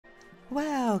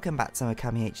Welcome back to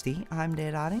Okami HD. I'm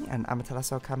dear darling, and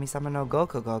Amaterasu Okami-sama no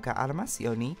Goku Goka Arimasu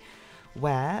Yoni,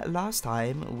 where last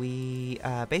time we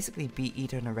basically beat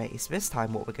Ito in a race. This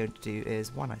time what we're going to do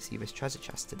is, one, I see this treasure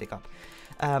chest to dig up,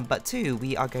 but two,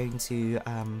 we are going to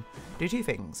do two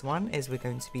things. One is we're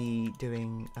going to be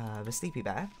doing the Sleepy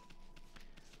Bear,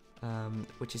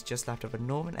 which is just left of a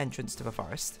northern entrance to the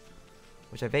forest,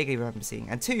 which I vaguely remember seeing,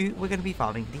 and two, we're going to be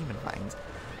farming demon fangs.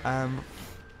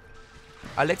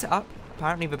 I looked it up.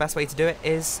 Apparently the best way to do it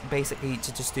is basically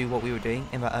to just do what we were doing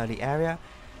in the early area,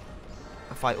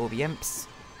 fight all the imps,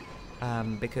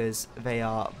 because they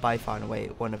are by far and away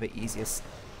one of the easiest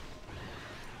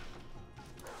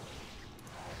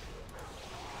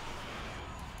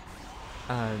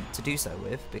to do so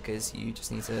with, because you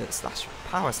just need to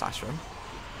power slash them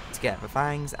to get the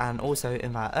fangs. And also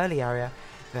in that early area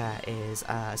there is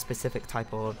a specific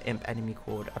type of imp enemy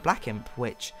called a black imp,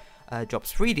 which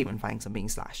drops 3 demon fangs on being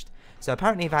slashed. So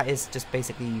apparently that is just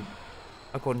basically,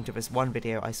 according to this one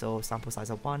video I saw, sample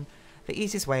size of 1, the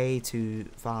easiest way to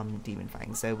farm demon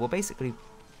fangs. So we'll basically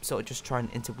sort of just try and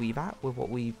interweave that with what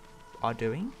we are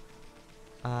doing.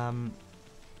 I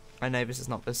know this is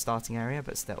not the starting area,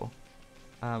 but still.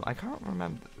 I can't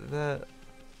remember, the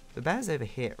bear's over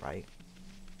here, right?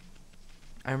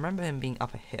 I remember him being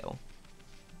up a hill.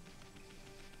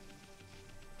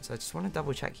 So I just want to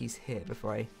double check he's here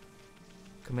before I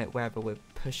commit wherever we're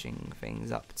pushing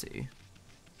things up to.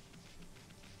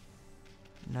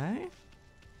 No?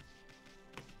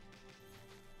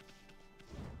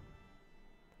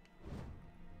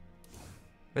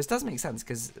 This does make sense,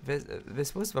 because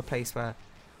this was the place where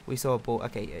we saw a ball.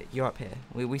 Okay, you're up here.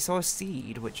 We saw a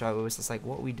seed, which I was just like,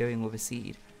 what are we doing with a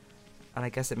seed? And I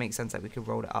guess it makes sense that we could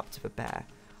roll it up to the bear.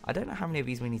 I don't know how many of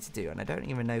these we need to do, and I don't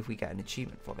even know if we get an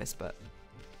achievement for this, but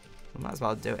we might as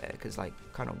well do it, because, like,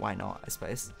 kind of why not, I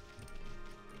suppose.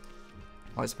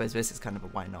 Well, I suppose this is kind of a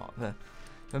why not. The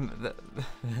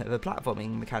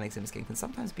platforming mechanics in this game can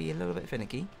sometimes be a little bit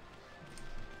finicky.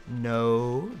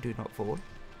 No, do not fall.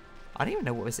 I don't even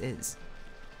know what this is.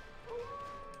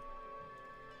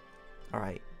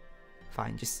 Alright,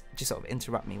 fine, just sort of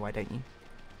interrupt me, why don't you?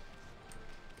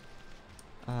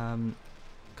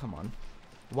 Come on.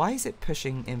 Why is it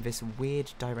pushing in this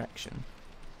weird direction?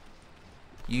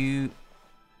 You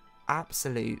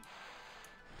absolute...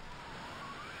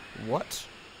 What?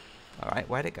 Alright,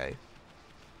 where'd it go?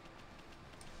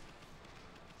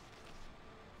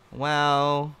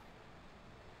 Well...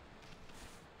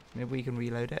 Maybe we can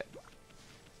reload it.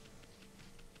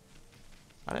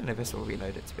 I don't know if this will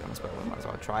reload it, to be honest, but we might as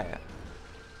well try it.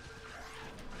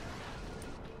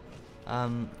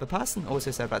 The person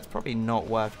also said that's probably not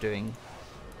worth doing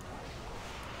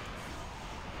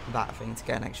that thing to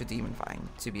get an extra demon fang,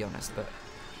 to be honest, but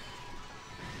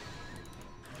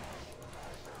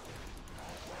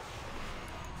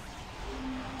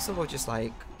sort of just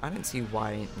like, I don't see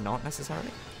why not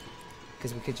necessarily,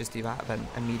 because we could just do that, then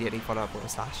immediately follow up with a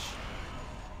slash,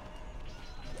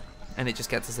 and it just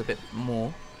gets us a bit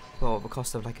more for the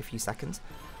cost of like a few seconds.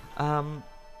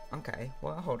 Okay,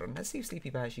 well, hold on, let's see if Sleepy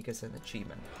Bear actually gets an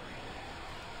achievement.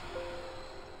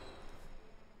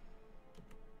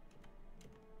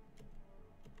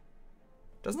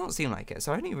 Does not seem like it,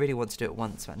 so I only really want to do it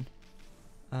once then.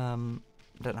 Don't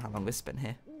know how long this has been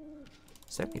here.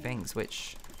 So many things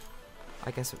which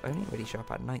I guess only really show up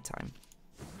at night time.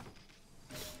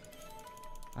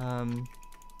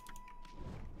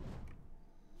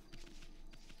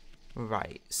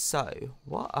 Right, so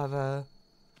what other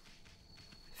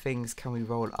things can we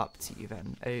roll up to you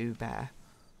then, oh bear?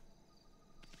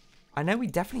 I know we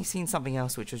definitely seen something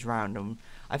else which was random.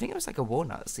 I think it was like a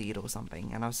walnut seed or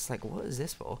something, and I was just like, what is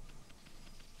this for?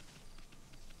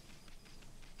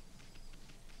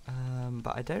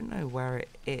 But I don't know where it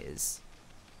is.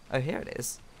 Oh, here it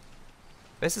is.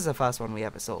 This is the first one we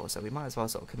ever saw, so we might as well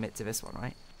sort of commit to this one,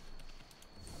 right?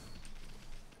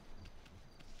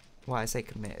 Well, I say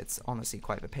commit, it's honestly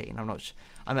quite a pain.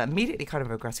 I'm immediately kind of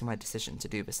regretting my decision to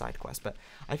do the side quest, but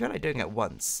I feel like doing it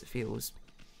once feels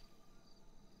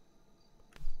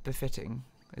befitting.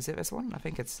 Is it this one? I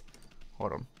think it's...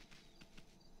 Hold on.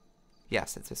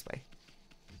 Yes, it's this way.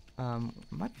 It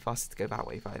might be faster to go that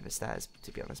way via the stairs,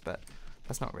 to be honest, but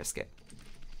let's not risk it.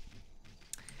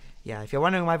 Yeah, if you're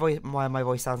wondering why my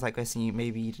voice sounds like this, and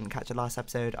maybe you didn't catch it last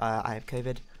episode, I have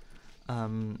COVID.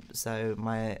 So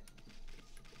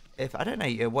if I don't know,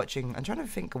 you're watching... I'm trying to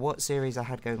think what series I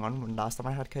had going on when last time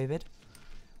I had COVID.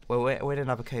 Well, we're in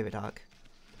another COVID arc.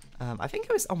 I think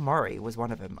it was Omori was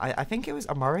one of them. I think it was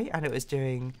Omori, and it was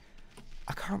doing...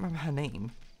 I can't remember her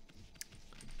name.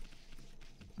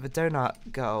 The donut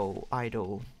girl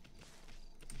idol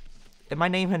in my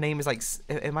name, her name is like,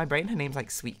 in my brain, her name's like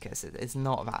Sweetkiss. It's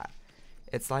not that.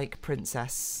 It's like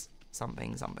Princess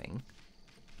something something.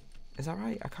 Is that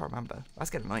right? I can't remember. That's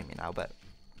gonna annoy me now, but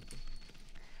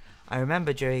I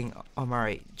remember during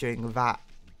during that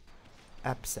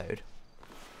episode,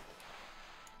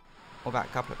 or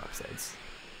that couple of episodes,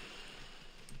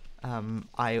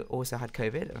 I also had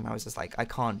COVID, and I was just like, I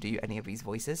can't do any of these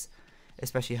voices,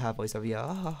 especially her voice of It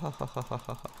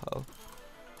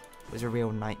was a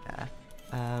real nightmare.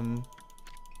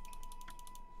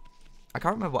 I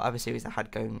can't remember what other series I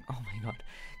had going. Oh my god,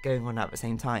 going on at the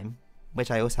same time, which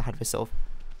I also had this sort of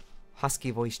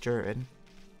husky voice during.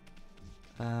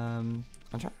 I'm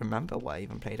trying to remember what I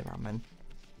even played around then.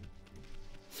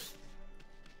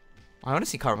 I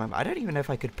honestly can't remember. I don't even know if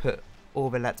I could put all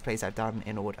the Let's Plays I've done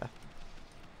in order.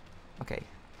 Okay,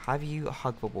 have you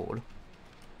hug the wall?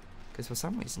 Because for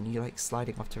some reason you're like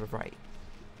sliding off to the right.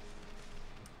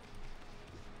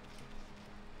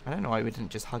 I don't know why we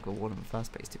didn't just hug the wall in the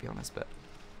first place, to be honest, but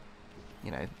you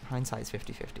know, hindsight's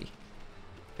 50-50.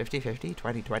 50-50,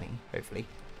 20-20, hopefully.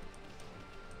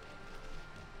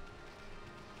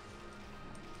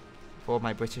 For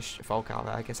my British folk out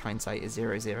there, I guess hindsight is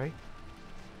 0-0.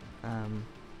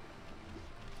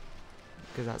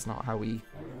 Because that's not how we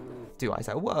do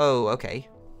eyesight. Whoa, okay.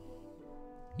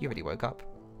 You already woke up.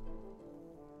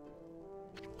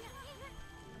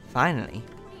 Finally.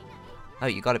 Oh,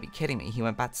 you gotta be kidding me. He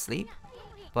went back to sleep?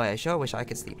 Boy, I sure wish I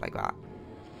could sleep like that.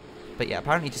 But yeah,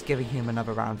 apparently just giving him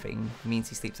another round thing means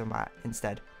he sleeps on that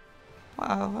instead.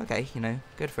 Well, okay, you know,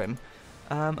 good for him.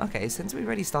 Okay, since we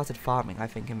already started farming, I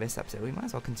think, in this episode, we might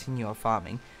as well continue our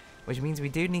farming. Which means we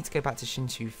do need to go back to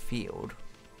Shinshu Field.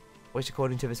 Which,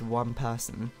 according to this one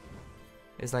person,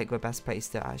 is like the best place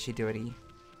to actually do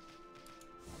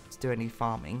any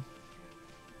farming.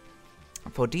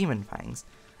 For Demon Fangs.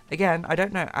 Again, I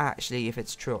don't know actually if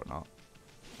it's true or not.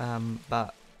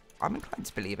 But I'm inclined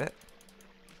to believe it.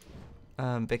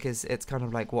 Because it's kind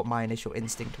of like what my initial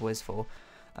instinct was for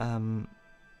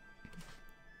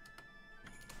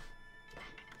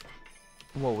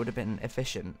what would have been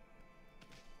efficient.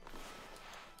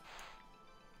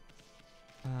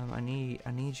 I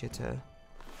need you to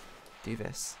do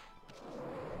this.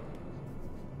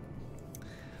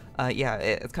 Yeah,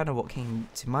 it's kind of what came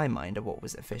to my mind of what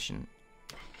was efficient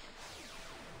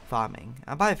farming.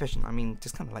 And by efficient, I mean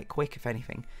just kind of like quick, if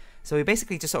anything. So we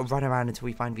basically just sort of run around until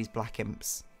we find these black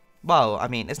imps. Well, I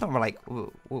mean, it's not like we're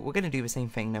going to do the same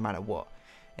thing no matter what.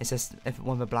 It's just if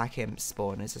one of the black imps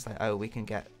spawn, it's just like, oh, we can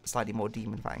get slightly more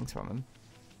demon fangs from them.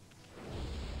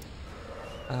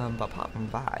 But apart from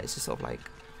that, it's just sort of like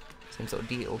same sort of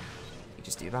deal. You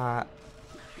just do that,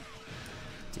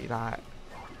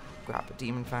 grab a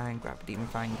demon fang, you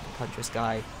can punch this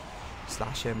guy,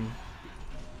 slash him.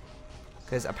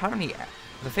 Because apparently,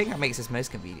 the thing that makes this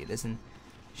most convenient is in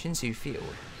Shinshu Field.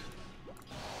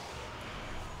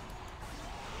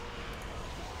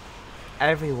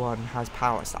 Everyone has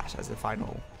Power Slash as the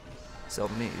final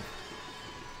sort of move,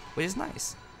 which is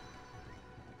nice.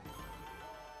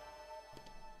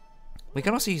 We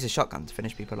can also use a shotgun to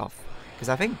finish people off, because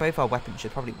I think both our weapons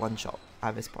should probably one-shot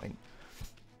at this point,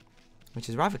 which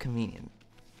is rather convenient.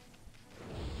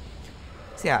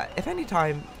 So yeah, if any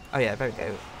time... Oh yeah, there we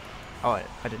go. Oh, I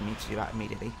didn't need to do that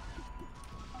immediately.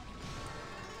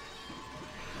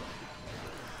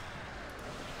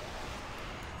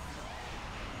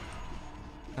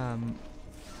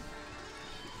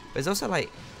 There's also like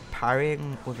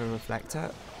parrying with a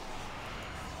reflector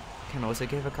can also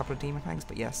give a couple of demon fangs,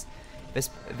 but yes,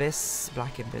 this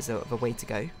black imp is the way to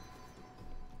go.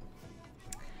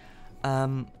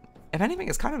 If anything,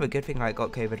 it's kind of a good thing I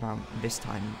got COVID around this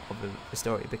time of the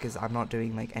story, because I'm not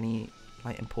doing like any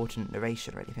like important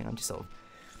narration or anything. I'm just sort of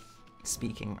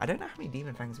speaking. I don't know how many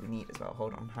demon fangs we need as well.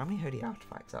 Hold on, how many holy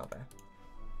artifacts are there?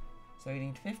 So we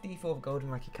need 50 for golden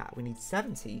lucky cat. We need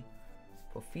 70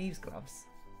 for thieves gloves.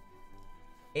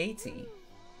 80.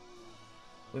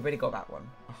 We've already got that one.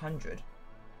 100.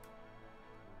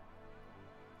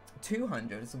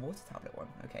 200 is the water tablet one.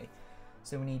 Okay.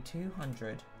 So we need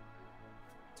 200,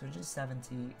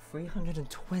 270,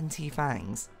 320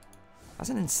 fangs. That's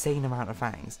an insane amount of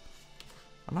fangs.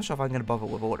 I'm not sure if I'm going to bother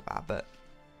with all of that, but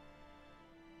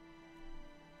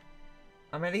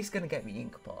I'm at least going to get the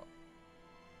ink pot.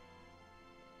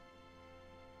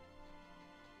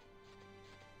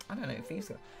 I don't know,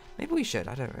 thieves. Maybe we should,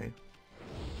 I don't know.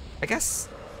 I guess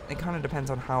it kind of depends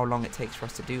on how long it takes for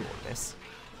us to do all this.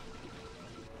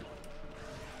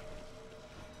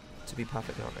 To be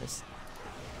perfectly honest.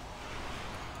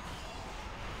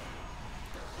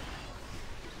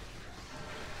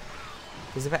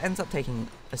 Because if it ends up taking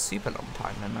a super long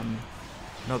time, then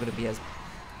not going to be as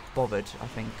bothered, I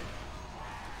think,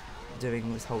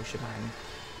 doing this whole shebang.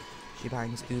 She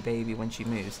bangs ooh baby when she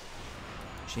moves.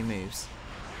 She moves.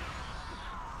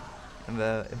 And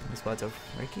the infamous words of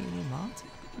Ricky Martin?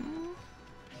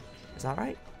 Is that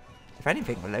right? If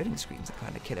anything, the loading screens are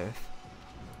kind of killer.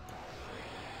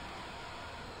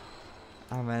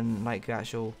 And then, like, the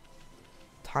actual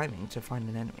timing to find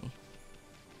an enemy.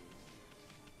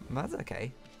 That's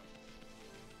okay.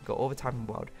 Got all the time in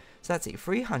the world. So let's see,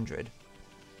 300.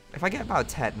 If I get about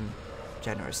 10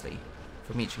 generously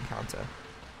from each encounter,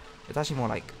 it's actually more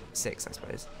like 6, I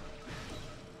suppose.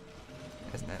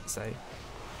 Isn't it? So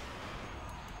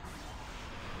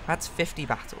that's 50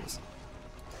 battles.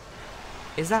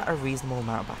 Is that a reasonable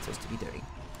amount of battles to be doing?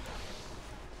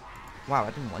 Wow,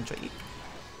 I didn't one-shot you.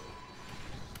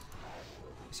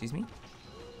 Excuse me?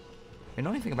 The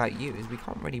annoying thing about you is we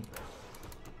can't really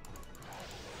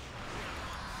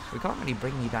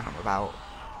bring you down without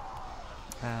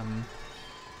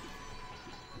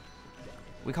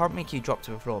we can't make you drop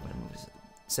to the floor,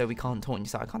 so we can't taunt you.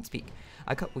 So I can't speak.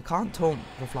 We can't taunt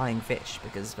the flying fish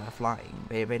because they're flying.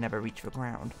 They never reach the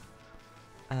ground.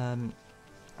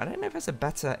 I don't know if there's a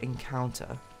better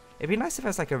encounter. It'd be nice if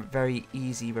there's like a very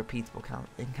easy, repeatable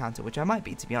encounter, which I might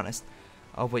be, to be honest,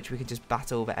 of which we could just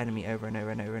battle the enemy over and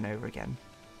over and over and over again.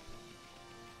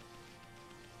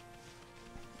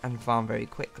 And farm very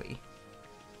quickly.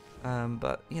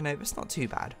 But, you know, it's not too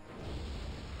bad.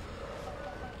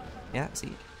 Yeah,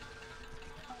 see?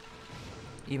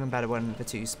 Even better when the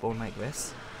two spawn like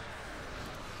this.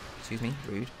 Excuse me,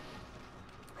 rude.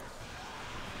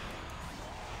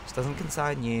 This doesn't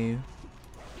concern you.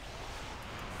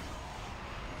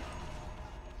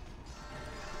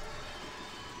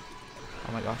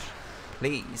 Oh my gosh.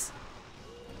 Please.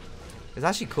 It's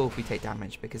actually cool if we take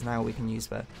damage, because now we can use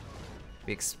the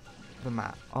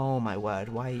map. Oh my word,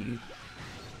 why are you...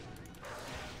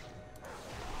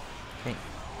 Okay,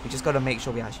 we just got to make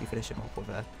sure we actually finish him off with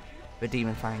the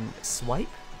Demon Fang swipe.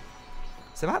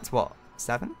 So that's what?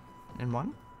 7 in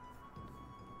 1?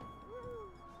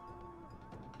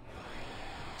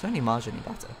 It's only marginally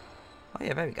better. Oh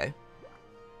yeah, there we go.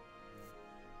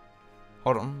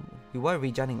 Hold on, we were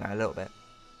regenning there a little bit.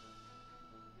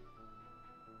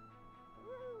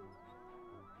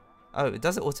 Oh, it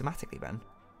does it automatically then.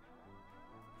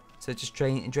 So it just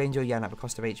drains your yen at the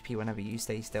cost of HP whenever you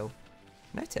stay still.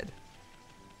 Noted.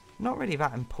 Not really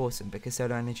that important because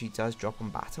solar energy does drop on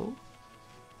battle.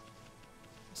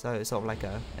 So it's sort of like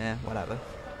a, whatever.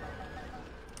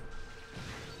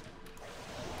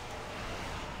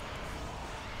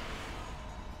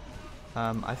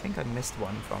 I think I missed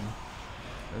one from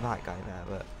that guy there,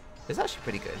 but it's actually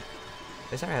pretty good.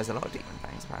 This area has a lot of demon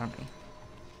fangs apparently.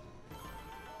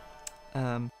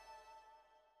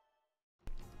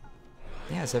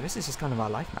 Yeah, so this is just kind of our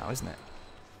life now, isn't it?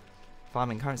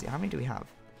 Farming currency. How many do we have?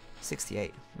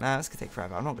 68. Nah, this could take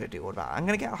forever. I'm not going to do all that. I'm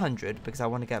going to get 100 because I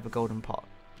want to get the golden pot.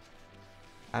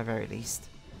 At very least.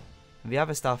 And the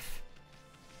other stuff,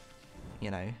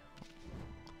 you know,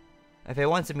 if they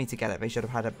wanted me to get it, they should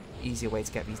have had an easier way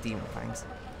to get these demon fangs.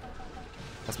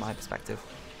 That's my perspective.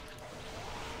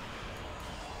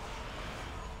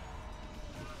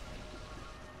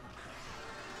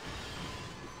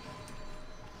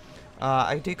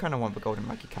 I do kind of want the golden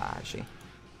monkey cat actually,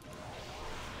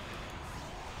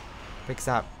 because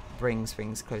that brings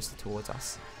things closer towards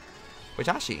us. Which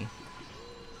actually,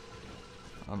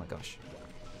 oh my gosh,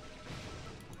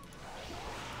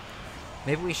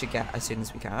 maybe we should get as soon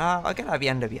as we can. I'll get it at the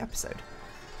end of the episode,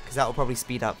 because that will probably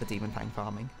speed up the demon fang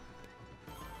farming.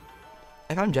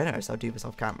 If I'm generous, I'll do this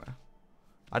off camera.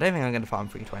 I don't think I'm going to farm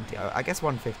 320. I guess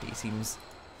 150 seems,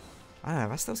 I don't know,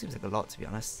 that still seems like a lot to be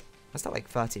honest. That's not like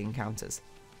 30 encounters.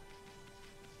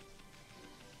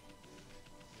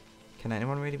 Can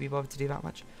anyone really be bothered to do that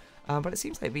much? But it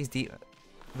seems like these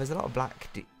there's a lot of black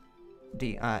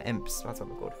imps, that's what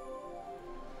they're called,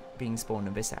 being spawned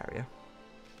in this area.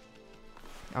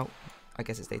 Oh, I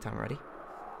guess it's daytime already.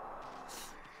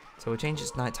 So we'll change it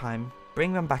to nighttime,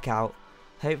 bring them back out.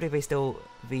 Hopefully they still,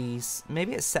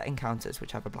 maybe it's set encounters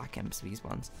which have the black imps, these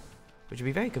ones, which would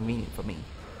be very convenient for me.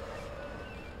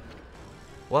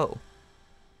 Whoa.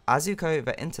 Azuko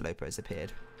the Interloper has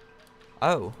appeared.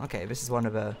 Oh, okay, this is one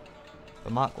of the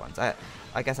marked ones. I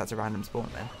guess that's a random spawn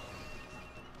then.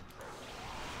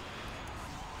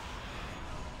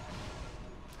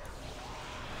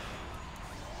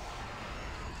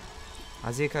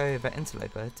 Azuko the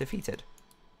Interloper defeated.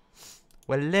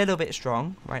 We're a little bit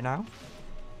strong right now.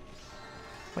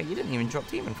 Wait, you didn't even drop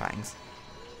demon fangs.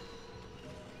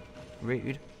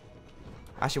 Rude.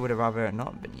 Actually would have rather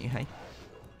not been you, hey?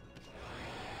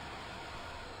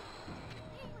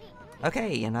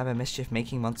 Okay, another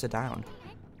mischief-making monster down.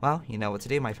 Well, you know what to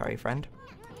do, my furry friend.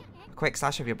 A quick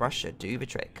slash of your brush should do the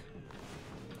trick.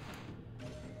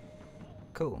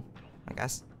 Cool, I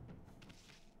guess.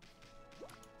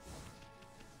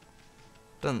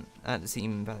 Doesn't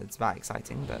seem that it's that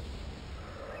exciting, but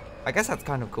I guess that's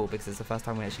kind of cool because it's the first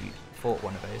time we actually fought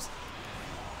one of those.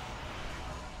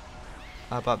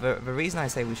 But the reason I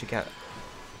say we should get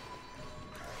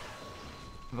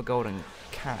the golden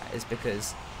cat is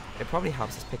because it probably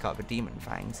helps us pick up the demon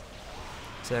fangs,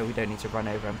 so we don't need to run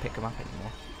over and pick them up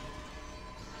anymore.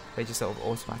 They just sort of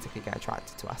automatically get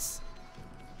attracted to us.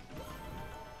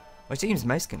 Which seems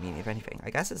most convenient, if anything. I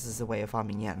guess this is a way of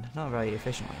farming yen. Not a very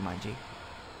efficient way, mind you.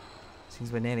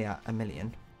 Seems we're nearly at 1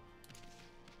 million.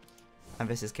 And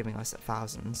this is giving us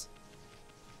thousands.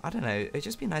 I don't know, it'd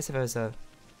just be nice if there was a...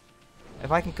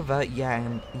 If I can convert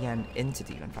yen into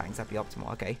demon fangs, that'd be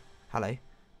optimal. Okay, hello.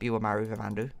 Biwamaru the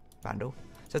Vandal.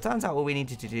 So it turns out all we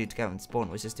needed to do to go and spawn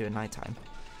was just do it nighttime.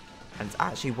 And it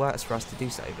actually works for us to do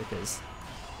so because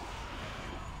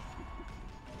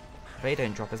they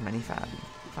don't drop as many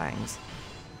fangs.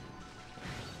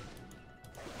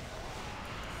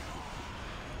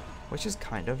 Which is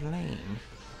kind of lame.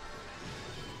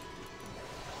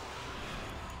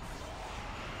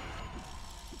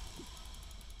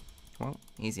 Well,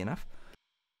 easy enough.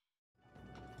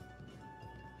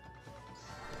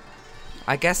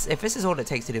 I guess if this is all it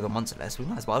takes to do the monster list, we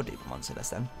might as well do the monster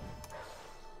list then.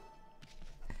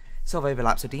 Sort of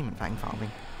overlaps with demon fang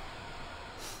farming.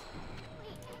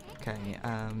 Okay,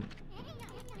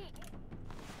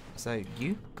 so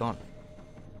you got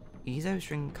Izo,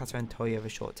 string cutter, and Toyo of a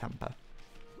short temper.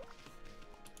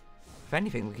 If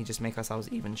anything, we can just make ourselves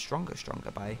even stronger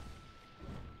by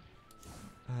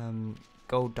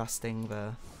gold dusting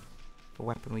the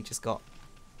weapon we just got.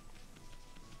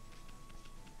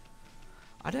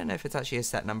 I don't know if it's actually a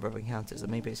set number of encounters, or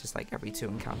maybe it's just like every 2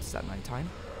 encounters at night time.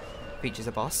 Features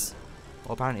a boss.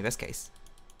 Or apparently in this case,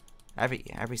 every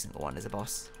single one is a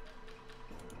boss.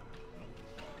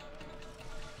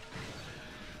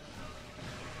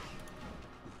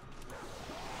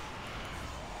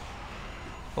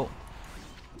 Oh.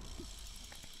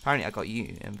 Apparently I got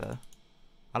you in the...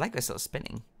 I like this sort of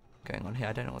spinning going on here.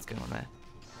 I don't know what's going on there.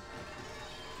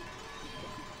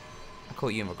 I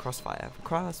caught you in the crossfire.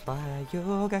 Crossfire,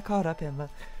 you'll get caught up in the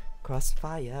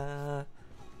crossfire.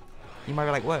 You might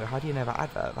be like, whoa, how do you know that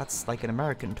advert? That's like an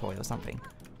American toy or something.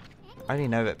 I only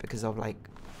know it because of like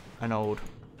an old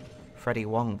Freddie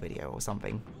Wong video or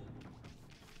something,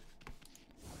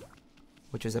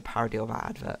 which was a parody of that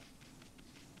advert.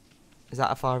 Is that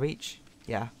a far reach?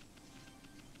 Yeah.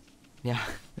 Yeah.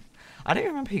 I don't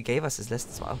remember who gave us this list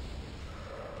as well.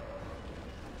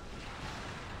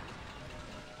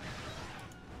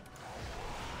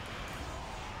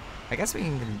 I guess we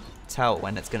can tell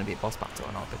when it's going to be a boss battle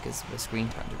or not because the screen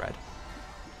turns red.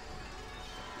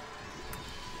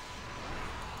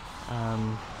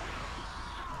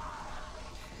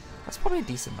 That's probably a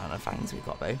decent amount of fangs we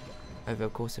got though, over the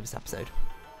course of this episode.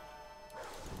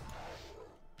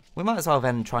 We might as well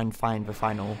then try and find the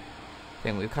final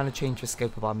thing. We've kind of changed the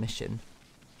scope of our mission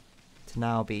to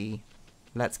now be,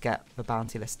 let's get the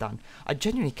bounty list done. I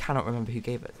genuinely cannot remember who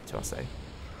gave it to us though.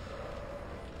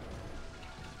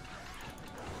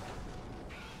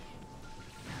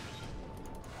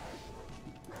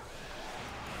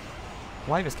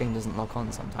 Why this game doesn't lock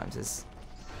on sometimes is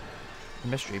a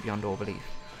mystery beyond all belief.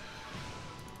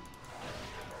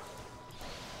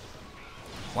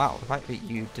 Wow, the fact that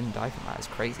you didn't die from that is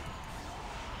crazy.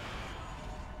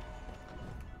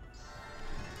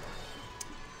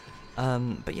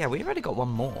 But yeah, we've already got one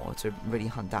more to really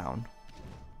hunt down.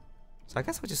 So I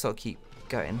guess we'll just sort of keep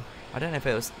going. I don't know if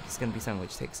it's going to be something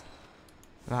which takes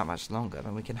that much longer,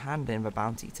 then we can hand in the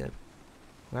bounty to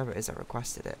whoever it is that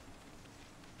requested it.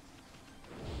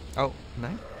 Oh, no?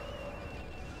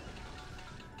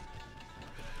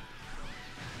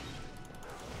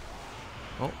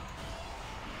 Oh.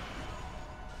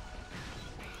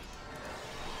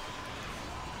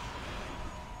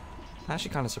 I'm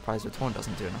actually kind of surprised the Torn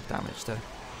doesn't do enough damage to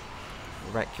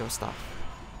wreck your stuff.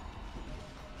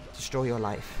 Destroy your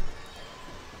life.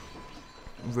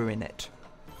 Ruin it.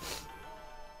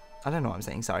 I don't know what I'm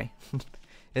saying, sorry.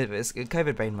 It's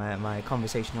COVID brain, my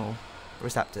conversational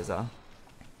receptors are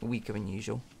weaker than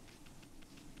usual.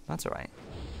 That's alright.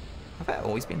 Have there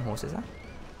always been horses there?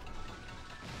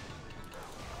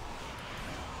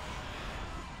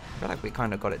 I feel like we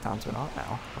kind of got it down to an art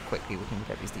now, how quickly we can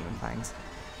get these demon fangs.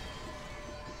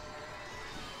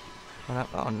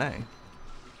 Oh no.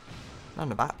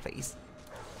 None of that, please.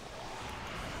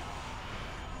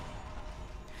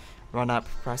 Run up,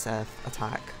 press F,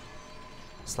 attack.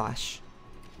 slash.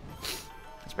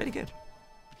 It's pretty good.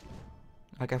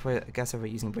 I guess if we're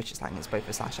using British slang, it's both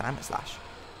a slash and a slash.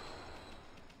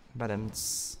 But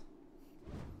it's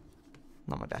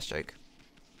not my best joke.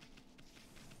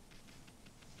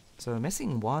 So we're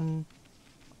missing one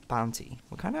bounty.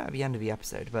 We're kind of at the end of the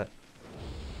episode, but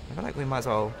I feel like we might as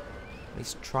well at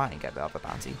least try and get the other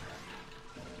bounty.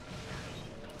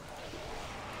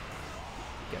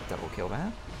 Get a double kill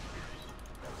there.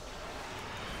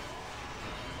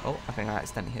 Oh, I think I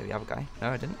accidentally hit the other guy. No,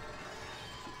 I didn't.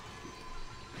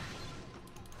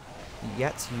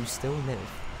 Yet you still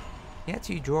live. Yet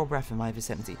you draw breath in my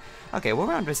vicinity. Okay, we'll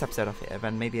round this episode off here,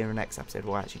 then maybe in the next episode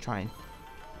we'll actually try and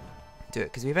do it,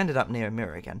 because we've ended up near a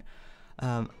mirror again.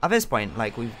 At this point,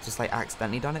 like, we've just like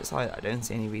accidentally done it, so I don't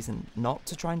see any reason not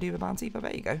to try and do the bounty, but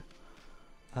there you go.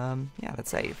 Yeah, let's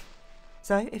save.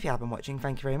 So, if you have been watching,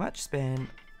 thank you very much. It's been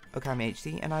Okami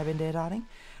HD, and I've been Dear Darling.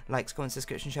 Likes, comments,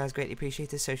 subscription, shares, greatly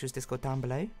appreciated. Socials, Discord down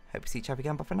below. Hope to see each other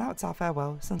again, but for now, it's our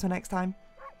farewell. So until next time,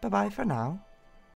 bye-bye for now.